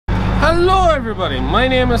Hello everybody, my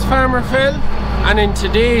name is Farmer Phil, and in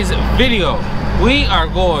today's video we are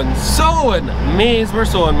going sowing maize. We're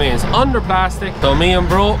sowing maize under plastic. So me and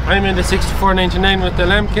bro, I'm in the 6499 with the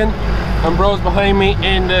Lemken, and bro's behind me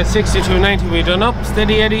in the 6290 we done up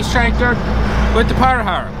Steady Eddie's tractor with the power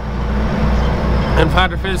harrow. And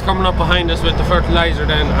Father Phil's coming up behind us with the fertilizer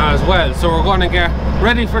then as well. So we're going to get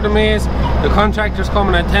ready for the maize. The contractor's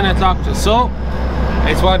coming at 10 o'clock to sow.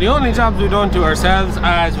 It's one of the only jobs we don't do ourselves,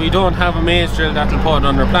 as we don't have a maize drill that'll put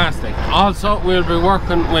under plastic. Also, we'll be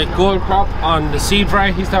working with gold crop on the seed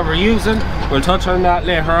varieties that we're using. We'll touch on that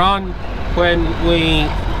later on when we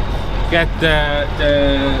get the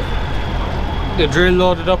drill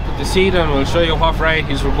loaded up with the seed, and we'll show you what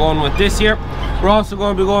varieties we're going with this year. We're also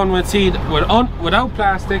going to be going with seed without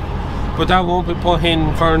plastic, but that won't be put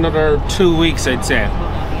in for another 2 weeks, I'd say,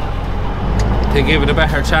 to give it a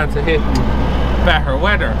better chance of hitting better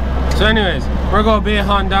weather. So anyways, we're going to be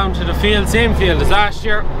on down to the field, same field as last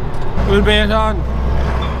year. We'll be on.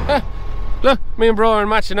 Look, me and bro are in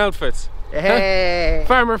matching outfits. Hey.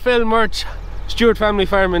 Farmer Phil merch, Stewart Family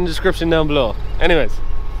Farm in the description down below. Anyways,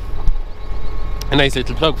 a nice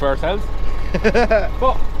little plug for ourselves.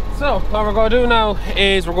 So what we're going to do now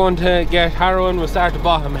is we're going to get harrowing. We'll start the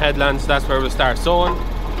bottom headlands, that's where we'll start sowing.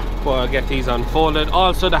 We'll get these unfolded.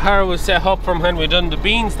 Also, the harrow was set up from when we done the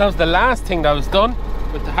beans. That was the last thing that was done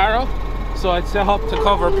with the harrow. So it's set up to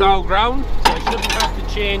cover plough ground, so I shouldn't have to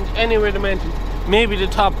change any rudiment, maybe the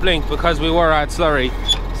top blink, because we were at slurry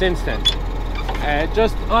since then.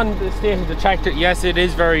 Just on the state of the tractor, yes, it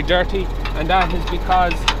is very dirty, and that is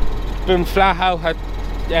because it's been flat out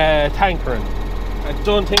at tankering. I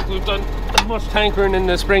don't think we've done as much tankering in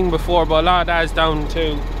the spring before, but a lot of that is down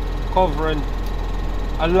to covering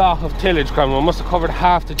a lot of tillage ground. We must have covered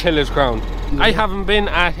half the tillage ground. I haven't been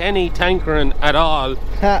at any tankering at all.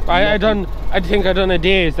 I think I done a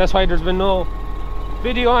day's. That's why there's been no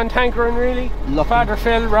video on tankering really. Father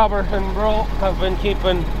Phil, Robert and bro have been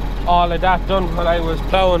keeping all of that done while I was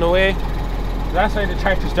ploughing away. That's why the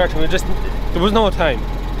tractor's dirty. There was no time.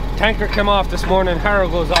 Tanker came off this morning, harrow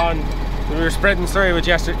goes on. We were spreading slurry with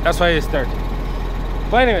yesterday, that's why it's dirty.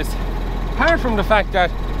 But anyways, apart from the fact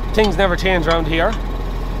that things never change around here,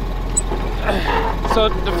 so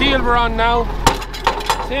the field we're on now,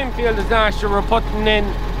 same field as last year, we're putting in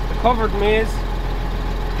the covered maize.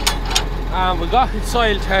 We got it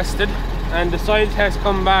soil tested, and the soil test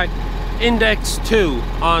come back index 2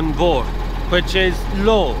 on both, which is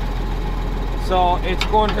low. So it's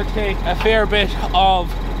going to take a fair bit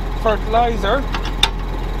of fertilizer,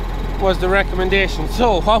 was the recommendation.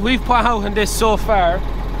 So what we've put out in this so far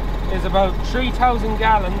is about 3,000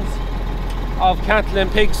 gallons of cattle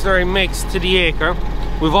and pig slurry mixed to the acre.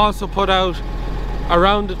 We've also put out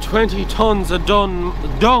around 20 tons of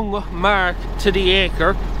dung mark to the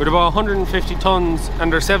acre, with about 150 tons,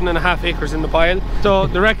 and there's 7.5 acres in the pile. So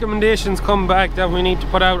the recommendations come back that we need to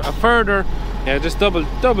put out a further, just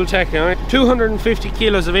double checking, right? 250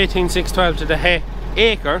 kilos of 18612 to the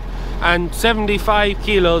acre, and 75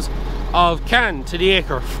 kilos of can to the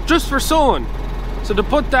acre, just for sowing. So to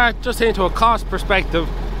put that just into a cost perspective,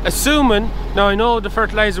 assuming, now I know the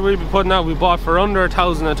fertilizer we'll be putting out we bought for under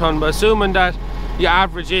 1,000 a ton, but assuming that you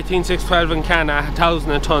average 18612 in can at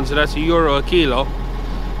 1,000 a ton, so that's €1 a kilo,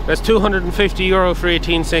 that's €250 for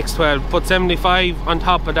 18612. Put 75 on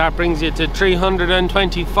top of that, brings you to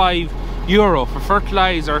 €325 for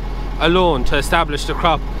fertilizer alone to establish the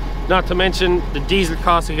crop. Not to mention the diesel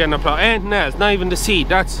costs again, anything else, not even the seed.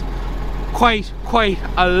 That's quite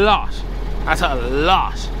a lot. That's a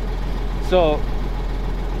lot. So,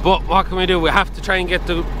 but what can we do? We have to try and get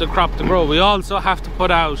the crop to grow. We also have to put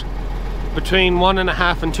out between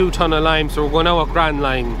 1.5 and 2 ton of lime. So we're going out with grand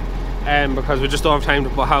lime, because we just don't have time to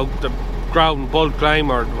put out the ground bulk lime,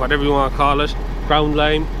 or whatever you want to call it, ground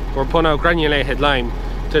lime. We're putting out granulated lime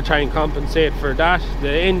to try and compensate for that.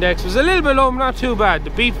 The index was a little bit low, not too bad.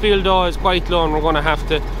 The beef field though is quite low, and we're going to have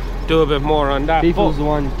to do a bit more on that. Beef field is the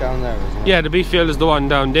one down there, isn't it? Yeah, the beef field is the one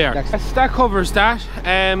down there. That covers that.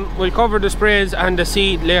 We'll cover the sprays and the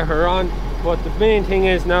seed later on, but the main thing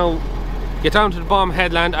is now get down to the bottom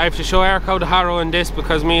headland. I have to show EirCode the harrow in this,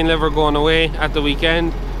 because me and Liv are going away at the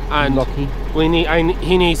weekend, and lucky.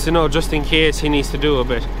 He needs to know, just in case he needs to do a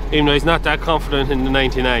bit, even though he's not that confident in the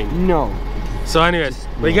 99. No. So anyways,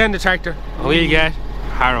 we get in the tractor and we'll get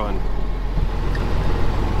harrowing.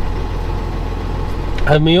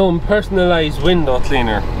 I have my own personalised window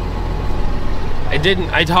cleaner. I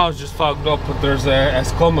thought it was just fogged up, but there's a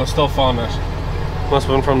scum of stuff on it. Must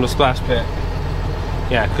have been from the splash pit.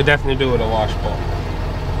 Yeah, could definitely do with a wash, but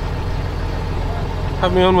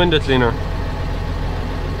have my own window cleaner.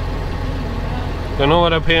 Don't know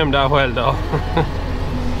what I pay him that well though.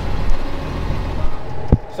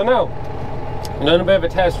 So now, I've done a bit of a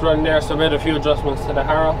test run there, so I made a few adjustments to the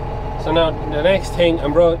harrow. So now the next thing,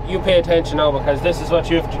 and bro, you pay attention now, because this is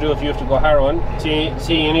what you have to do if you have to go harrowing.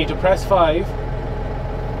 See, you need to press 5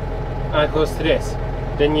 and it goes to this.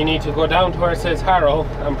 Then you need to go down to where it says harrow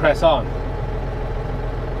and press on.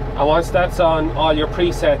 And once that's on, all your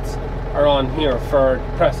presets are on here for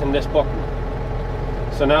pressing this button.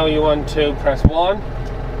 So now you want to press 1,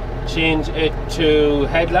 change it to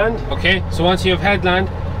headland. Okay, so once you have headland,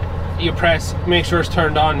 you press, make sure it's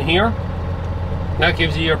turned on here. That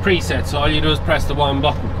gives you your preset. So all you do is press the 1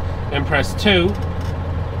 button, then press 2,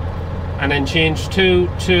 and then change 2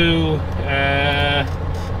 to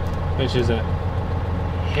which is it?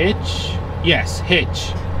 Hitch? Yes,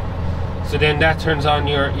 hitch. So then that turns on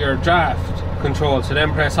your draft control. So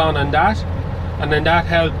then press on that, and then that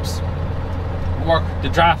helps work the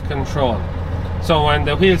draft control. So when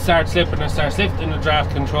the wheel starts slipping, it starts lifting the draft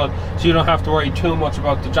control, so you don't have to worry too much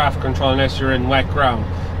about the draft control unless you're in wet ground.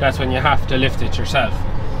 That's when you have to lift it yourself.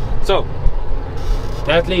 So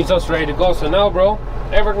that leaves us ready to go. So now, bro,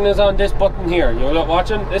 everything is on this button here. You're not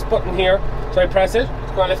watching this button here. So I press it,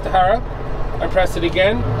 it's going to lift the harrow. I press it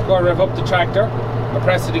again, it's going to rev up the tractor. I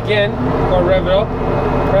press it again, it's going to rev it up.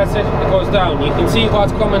 Press it, it goes down. You can see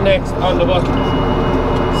what's coming next on the button.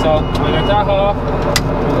 So we get that off,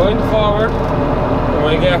 we're going forward, and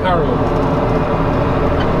we get harrow.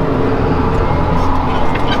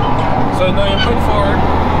 So now you put forward.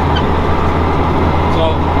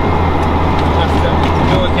 So that's what we can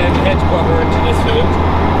do again, the hedge quarter into this field.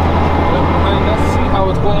 Look behind us, see how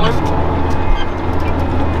it's going.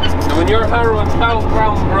 And when you're harrowing plough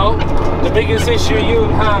ground, bro, the biggest issue you'll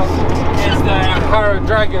have is the harrow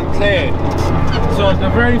dragging clay. So the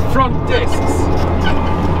very front discs,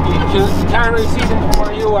 you can't really see them from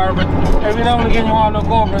where you are, but every now and again you want to look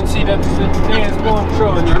over and see that the clay is going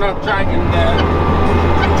through and you're not dragging clay.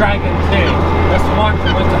 That's the one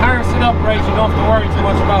thing. With the harrow set up right, you don't have to worry too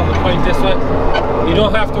much about it. Point this way. You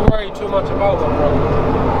don't have to worry too much about it, bro.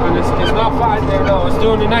 And it's not bad there now. It's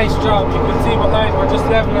doing a nice job. You can see behind, we're just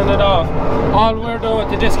leveling it off. All we're doing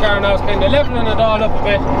with the disc harrow now is kind of leveling it all up a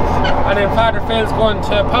bit. And then Father Phil's going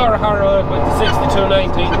to power harrow with the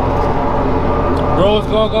 6290. Bro's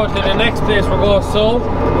going to go to the next place we're going to sow.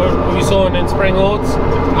 We'll be sowing in spring oats,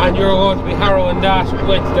 and you're going to be harrowing that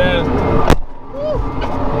with the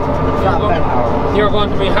you're going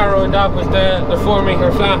to be harrowing that with the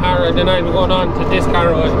 4-meter flat harrow, and then I'll be going on to disc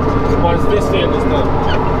harrow once this field is done.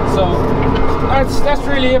 So that's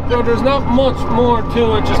really it, bro. There's not much more to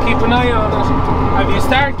it. Just keep an eye on it. If you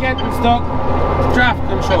start getting stuck, draft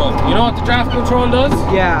control. You know what the draft control does?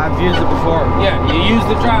 Yeah, I've used it before. Yeah, you use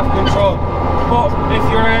the draft control. But if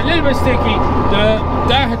you're a little bit sticky, the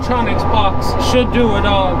Dahatronics box should do it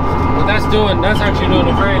all. But that's actually doing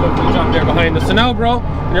a very lovely job there behind us. So now, bro,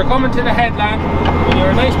 when you're coming to the headland, when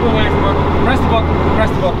you're a nice bit away from it, press the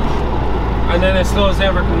button, and then it slows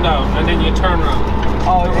everything down, and then you turn around.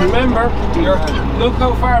 Oh, so remember, look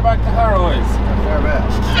how far back the harrow is. Far back.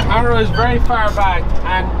 The harrow is very far back,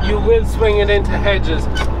 and you will swing it into hedges.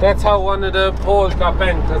 That's how one of the poles got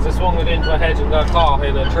bent, because it swung it into a hedge and got caught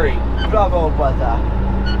in a tree. Bravo about that.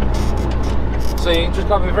 So you just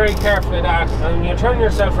got to be very careful of that. And when you turn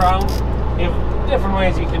yourself around, you have different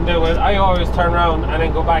ways you can do it. I always turn around and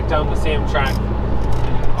then go back down the same track,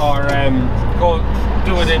 or go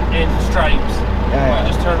do it in stripes. Yeah. I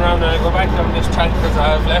just turn around and I go back down this track because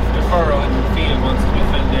I've left a furrow in the field wants to be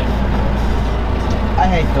filled in.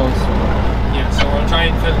 I hate those. Yeah, so we'll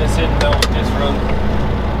try and fill this in now with this run.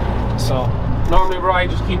 So normally, bro, I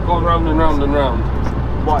just keep going round and round and round.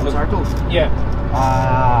 What, in circles? Yeah.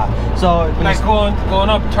 So like going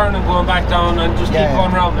up, turning, going back down, and just keep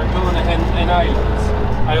going round and doing it in islands.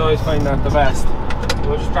 I always find that the best.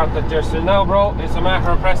 We'll just drop that there. So now, bro, it's a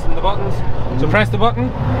matter of pressing the buttons. So press the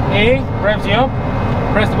button, A revs you up,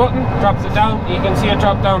 press the button, drops it down. You can see it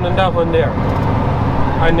drop down on that one there.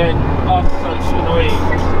 And then off the clutch and away.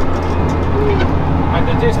 And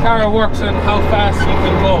the disc harrow works on how fast you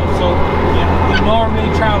can go. So you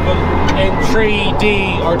normally travel in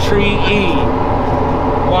 3D or 3E.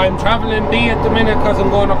 Well, I'm traveling B at the minute because I'm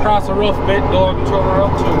going across a rough bit, don't be throwing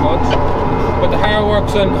around too much. But the harrow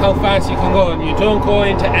works on how fast you can go, and you don't go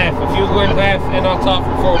into F. If you go into F, it knocks off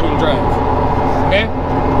your 4-wheel drive. Okay?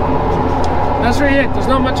 That's really it. There's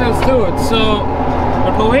not much else to it. So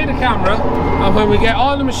we'll put away the camera, and when we get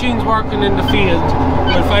all the machines working in the field,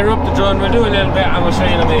 we'll fire up the drone, we'll do a little bit, and we'll show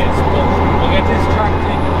you the Maize. We'll get this track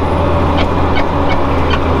thing.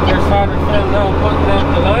 There's Father Phil now putting down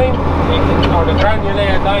the line, or the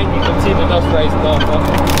granulated line. You can see the dust rising off that.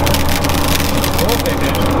 Okay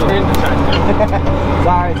then, we're in the tractor.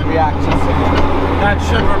 Sorry, it's reactions. That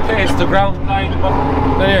should replace the ground line, but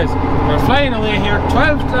there is. We're flying away here,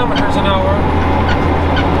 12 kilometers an hour.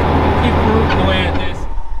 Keep rooting away at this.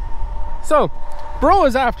 So, bro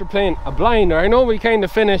is after playing a blinder. I know we kind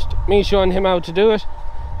of finished me showing him how to do it.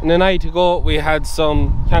 And the night ago we had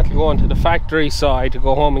some cattle going to the factory, so I had to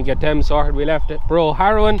go home and get them sorted. We left it bro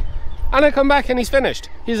harrowing, and I come back and he's finished.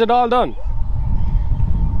 He's it all done.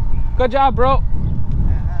 Good job, bro.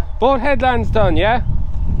 Both headlands done, yeah?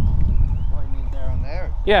 What, you mean there and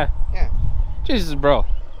there? Yeah. Yeah. Jesus, bro.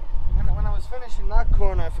 When I was finishing that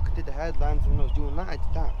corner, I did the headlands, and when I was doing that, I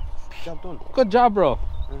did that. Job done. Good job, bro.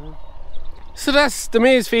 So that's the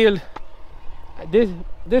maize field.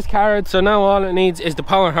 This carrot, so now all it needs is the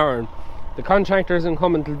power harrow. The contractor isn't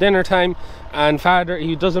coming till dinner time, and Father,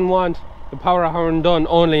 he doesn't want the power harrow done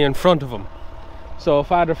only in front of him. So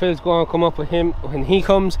Father Phil's going to come up with him when he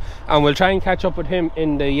comes, and we'll try and catch up with him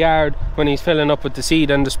in the yard when he's filling up with the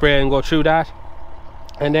seed and the spray, and go through that,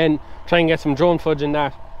 and then try and get some drone footage in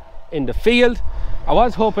that in the field. I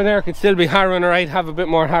was hoping there could still be harrowing, or I'd have a bit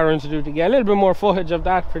more harrowing to do to get a little bit more footage of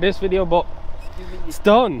that for this video, but it's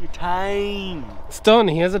done. It's done,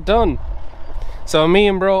 he has it done. So me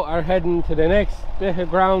and bro are heading to the next bit of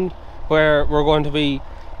ground where we're going to be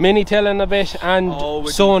mini tilling a bit and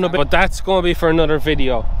sowing a bit, but that's going to be for another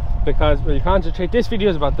video, because we'll concentrate. This video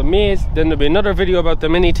is about the maize, then there'll be another video about the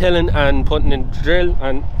mini tilling and putting in the drill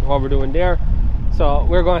and what we're doing there. So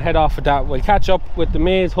we're going to head off with that. We'll catch up with the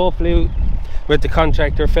maize, hopefully with the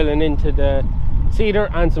contractor filling into the cedar,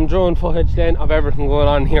 and some drone footage then of everything going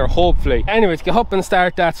on here, hopefully. Anyways, get up and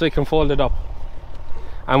start that so we can fold it up,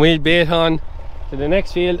 and we'll bait on to the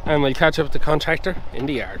next field, and we'll catch up with the contractor in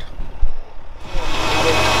the yard.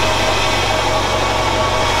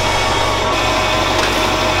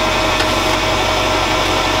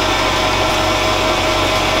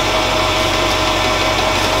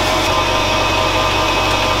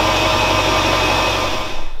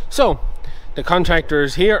 So the contractor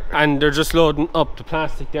is here, and they're just loading up the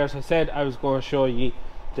plastic there. So I said I was going to show you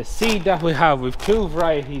the seed that we have. We've two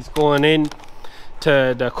varieties going in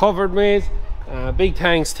to the covered maize. Big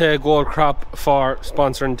thanks to Gold Crop for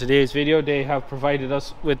sponsoring today's video. They have provided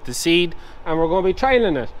us with the seed, and we're going to be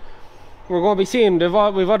trialing it. We're going to be seeing,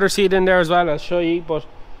 we've other seed in there as well, I'll show you. But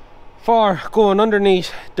for going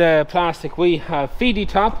underneath the plastic, we have Feedy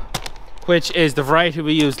Top, which is the variety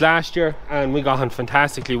we used last year, and we got on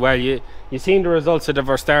fantastically well. You seen the results of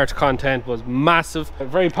our starch content was massive. A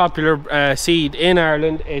very popular seed in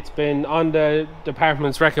Ireland. It's been on the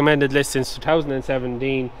department's recommended list since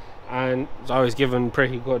 2017, and it's always given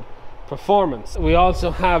pretty good performance. We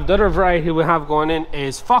also have the other variety we have going in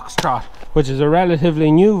is Foxtrot, which is a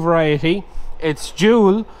relatively new variety. It's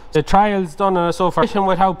dual. The trials done on it so far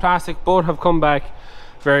without plastic both have come back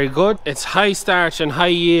very good. It's high starch and high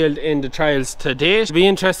yield in the trials to date. It'll be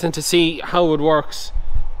interesting to see how it works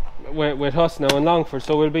with us now in Longford.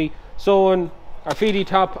 So we'll be sowing our Feedy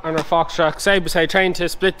Top and our Foxtrot side by side, trying to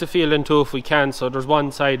split the field in two if we can. So there's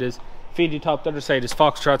one side is Feedy Top, the other side is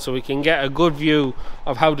Foxtrot, so we can get a good view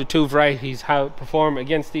of how the two varieties perform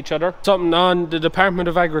against each other. Something on the Department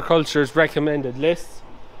of Agriculture's recommended lists: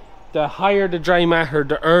 the higher the dry matter,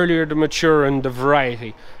 the earlier the maturing the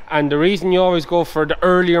variety. And the reason you always go for the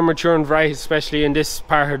earlier maturing variety, especially in this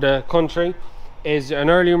part of the country, is an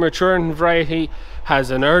earlier maturing variety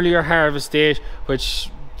has an earlier harvest date, which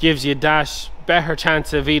gives you that better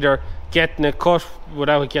chance of either getting it cut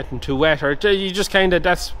without it getting too wet, or you just kind of,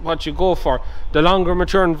 that's what you go for. The longer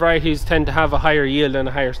maturing varieties tend to have a higher yield and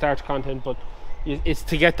a higher starch content, but it's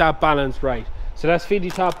to get that balance right. So that's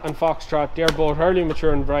Feedy Top and Foxtrot. They're both early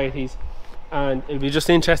maturing varieties, and it'll be just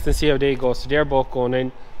interesting to see how they go. So they're both going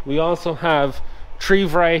in. We also have 3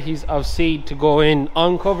 varieties of seed to go in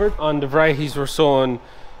uncovered. On the varieties we're sowing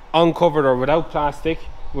uncovered or without plastic,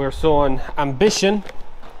 we're sowing Ambition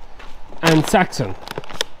and Saxon.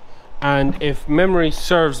 And if memory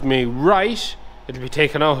serves me right, it'll be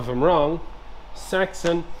taken out if I'm wrong,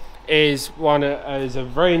 Saxon is a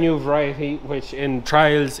very new variety which in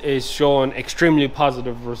trials is showing extremely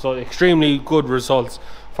positive results, extremely good results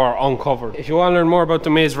for uncovered. If you want to learn more about the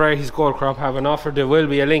maize varieties Gold Crop have an offer, there will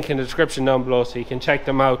be a link in the description down below, so you can check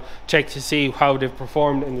them out, check to see how they've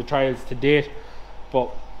performed in the trials to date. But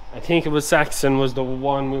I think it was Saxon was the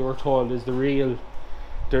one we were told is the real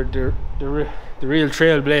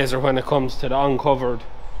trailblazer when it comes to the uncovered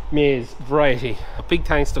maize variety. A big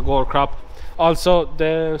thanks to Gold Crop. Also,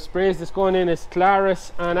 the sprays that's going in is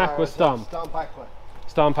Claris and Aqua Stomp.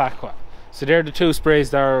 Stomp Aqua. So they're the 2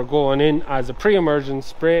 sprays that are going in as a pre-emergent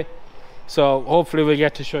spray. So hopefully we'll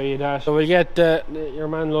get to show you that. So we'll get your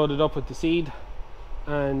man loaded up with the seed,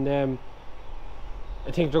 and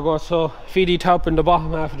I think they're going to sow feedy top in the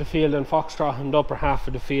bottom half of the field and foxtrot in the upper half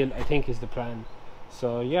of the field, I think is the plan.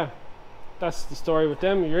 So yeah, that's the story with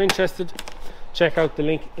them. If you're interested, check out the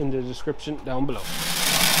link in the description down below.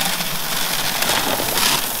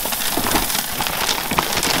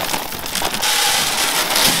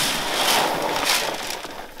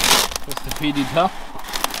 That's the feedy top.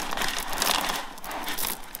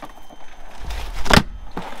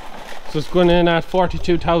 So it's going in at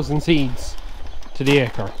 42,000 seeds to the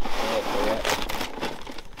acre.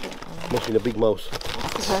 Must be a big mouse.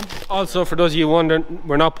 Also, for those of you wondering,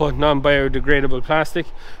 we're not putting on biodegradable plastic.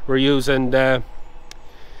 We're using the,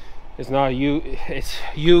 it's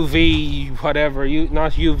UV whatever,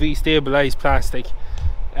 not UV stabilized plastic.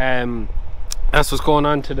 That's what's going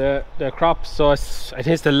on to the crops. So I think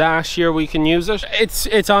it's the last year we can use it.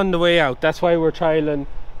 It's on the way out. That's why we're trialing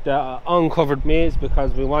the uncovered maize,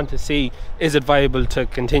 because we want to see, is it viable to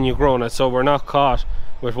continue growing it, so we're not caught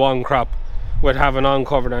with one crop with having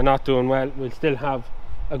uncovered and not doing well. We'll still have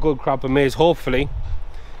a good crop of maize hopefully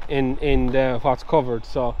in the what's covered.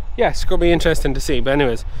 So yeah, it's gonna be interesting to see. But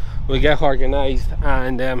anyways, we'll get organized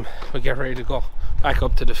and we'll get ready to go back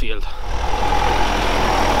up to the field.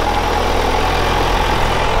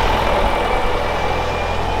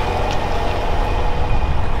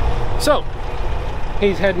 So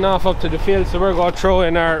he's heading off up to the field, so we're going to throw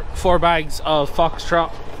in our 4 bags of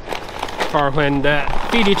foxtrot for when the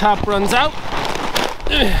feedy top runs out.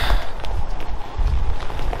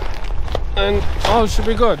 And all should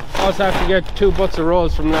be good. Also have to get 2 butts of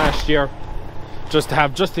rolls from last year, just to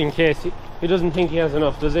have, just in case. He doesn't think he has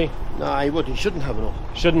enough, does he? No, he wouldn't. He shouldn't have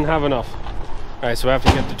enough. Shouldn't have enough. Alright, so we have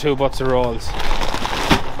to get the 2 butts of rolls.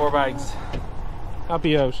 4 bags.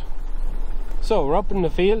 Happy out. So we're up in the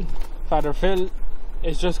field. Father Phil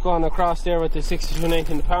is just going across there with the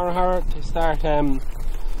 6290 in the power harrow to start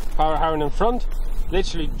power harrowing in front.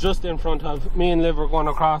 Literally just in front of me and Liv are going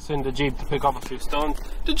across in the Jeep to pick up a few stones.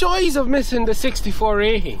 The joys of missing the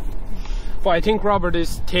 6480. But I think Robert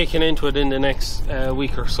is taking into it in the next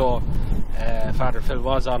week or so. Father Phil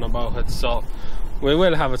was on about it, so we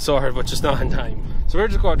will have it sorted, but just not in time. So we're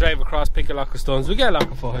just going to drive across, pick a lot of stones, we get a lot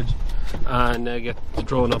of footage, and get the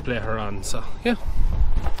drone up later on. So yeah,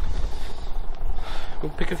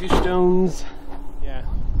 we'll pick a few stones. Yeah,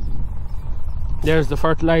 there's the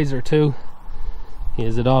fertilizer too.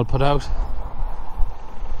 Here's it all put out.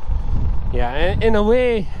 Yeah, in a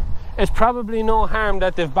way it's probably no harm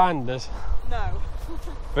that they've banned it. No.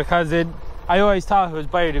 Because I always thought it was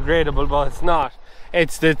biodegradable, but it's not.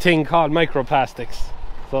 It's the thing called microplastics,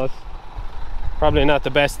 so it's probably not the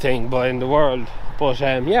best thing but in the world. But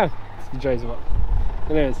yeah, it's the joys of it.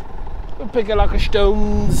 Anyways, we'll pick a lot of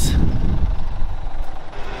stones.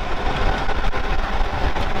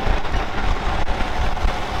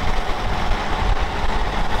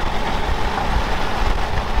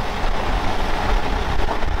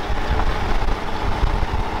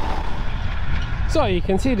 So you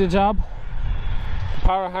can see the job the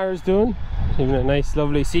power harrow is doing, even a nice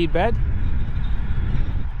lovely seed bed.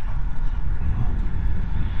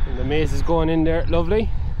 And the maize is going in there lovely.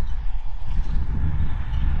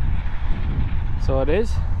 So it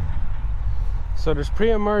is. So there's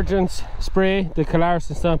pre-emergence spray, the Calaris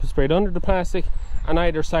and Stomp is sprayed under the plastic on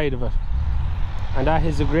either side of it. And that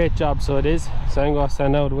is a great job, so it is. So I'm going to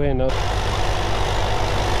stand out of the way now.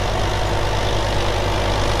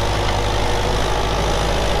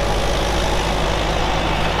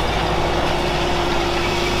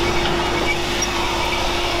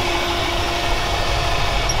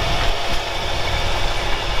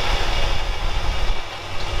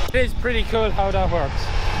 It is pretty cool how that works.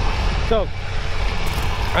 So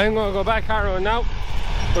I'm going to go back harrowing now.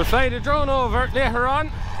 We'll fly the drone over later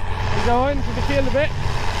on. We'll go into the field a bit.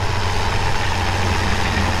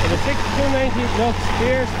 And the 6290 looks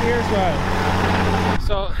fierce well.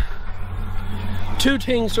 So 2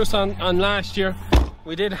 things just on last year.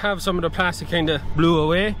 We did have some of the plastic kind of blew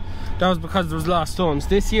away. That was because there was a lot of stones.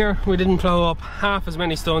 This year we didn't plough up half as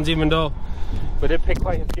many stones, even though we did pick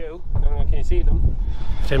quite a few. I don't know if you can see them.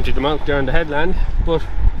 Emptied them out there on the headland, but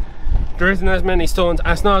there isn't as many stones.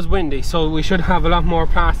 It's not as windy, so we should have a lot more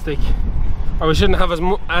plastic, or we shouldn't have as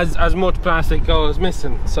much plastic goes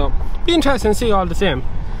missing. So be interesting to see all the same.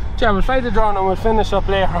 Yeah, we'll fly the drone and we'll finish up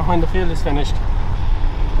later when the field is finished.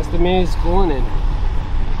 That's the maize going in.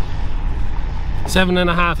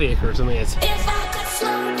 7.5 acres of maize.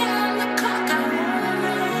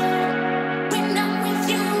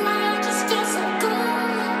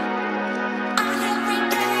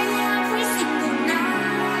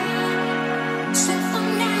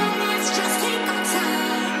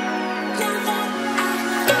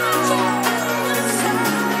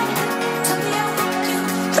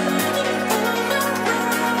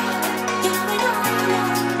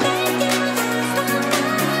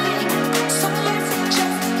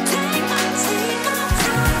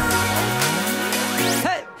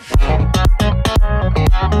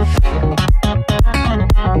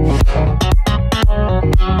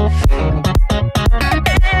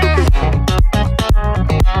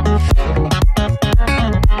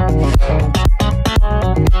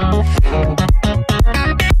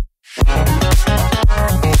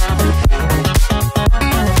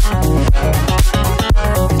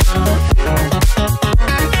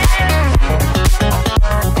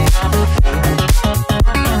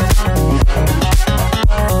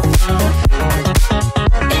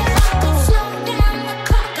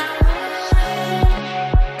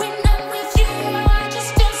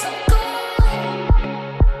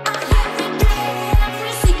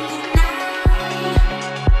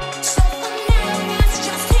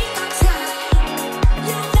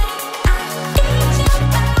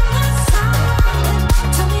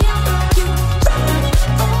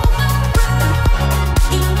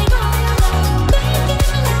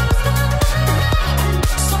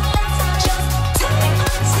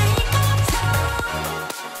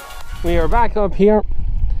 we're back up here.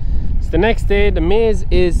 It's the next day. The maize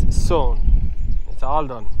is sown. It's all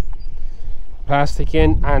done. Plastic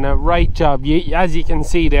in and a right job. As you can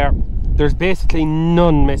see there, there's basically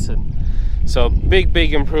none missing. So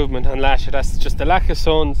big improvement on last year. That's just the lack of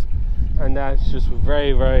sowns, and that's just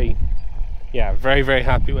very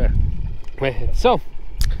happy with it. So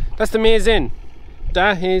that's the maize in.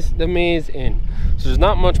 That is the maize in. So there's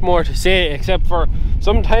not much more to say, except for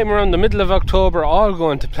sometime around the middle of October, all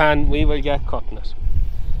going to plan, we will get cutting it.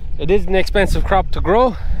 It is an expensive crop to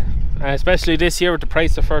grow, especially this year with the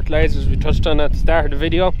price of fertilizers we touched on at the start of the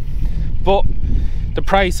video. But the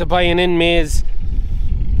price of buying in maize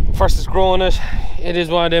versus growing it, it is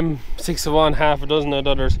one of them 6 of one, half a dozen of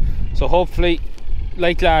others. So hopefully,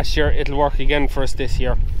 like last year, it'll work again for us this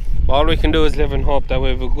year. All we can do is live in hope that we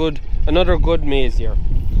have another good maize year.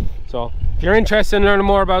 So if you're interested in learning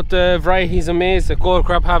more about the varieties of maize that Gold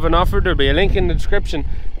Crop have on offer, there'll be a link in the description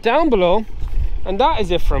down below. And that is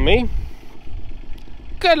it from me.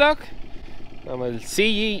 Good luck, and we'll see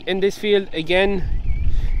ye in this field again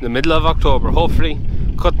in the middle of October, hopefully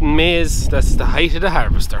cutting maize that's the height of the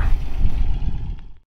harvester.